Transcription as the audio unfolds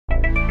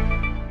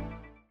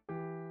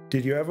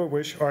Did you ever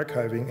wish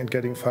archiving and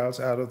getting files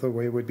out of the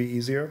way would be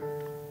easier?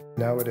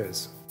 Now it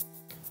is.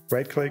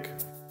 Right-click,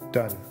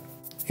 Done.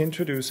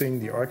 Introducing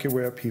the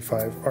Archiware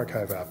P5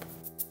 Archive app.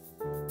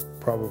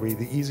 Probably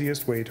the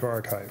easiest way to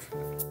archive.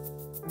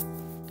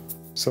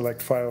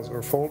 Select Files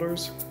or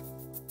Folders,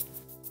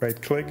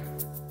 right-click,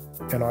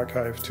 and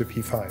archive to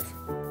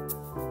P5.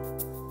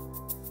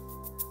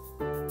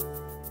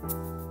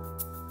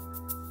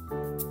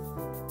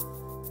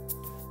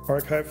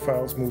 Archive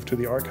files move to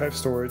the archive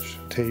storage,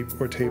 tape,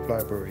 or tape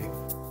library.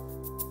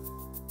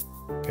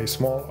 A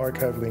small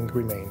archive link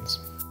remains.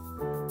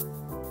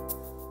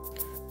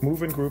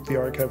 Move and group the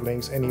archive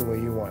links any way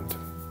you want.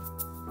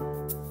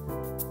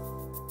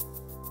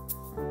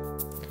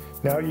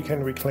 Now you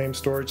can reclaim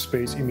storage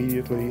space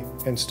immediately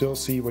and still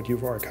see what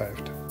you've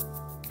archived.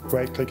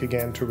 Right-click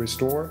again to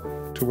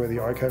restore to where the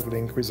archive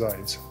link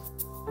resides.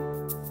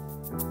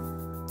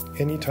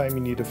 Anytime you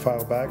need a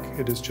file back,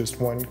 it is just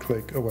one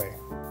click away.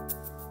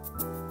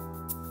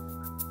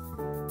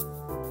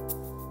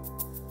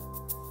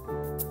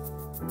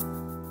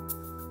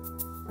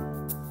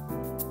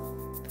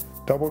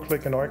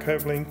 Double-click an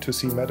archive link to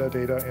see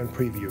metadata and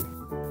preview.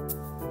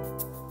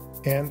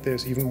 And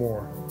there's even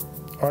more.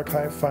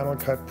 Archive Final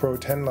Cut Pro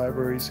 10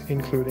 libraries,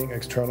 including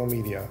external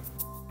media.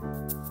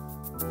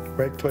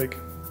 Right-click,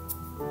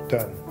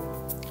 Done.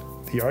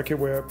 The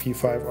Archiware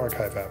P5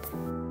 Archive app.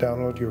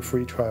 Download your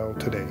free trial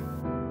today.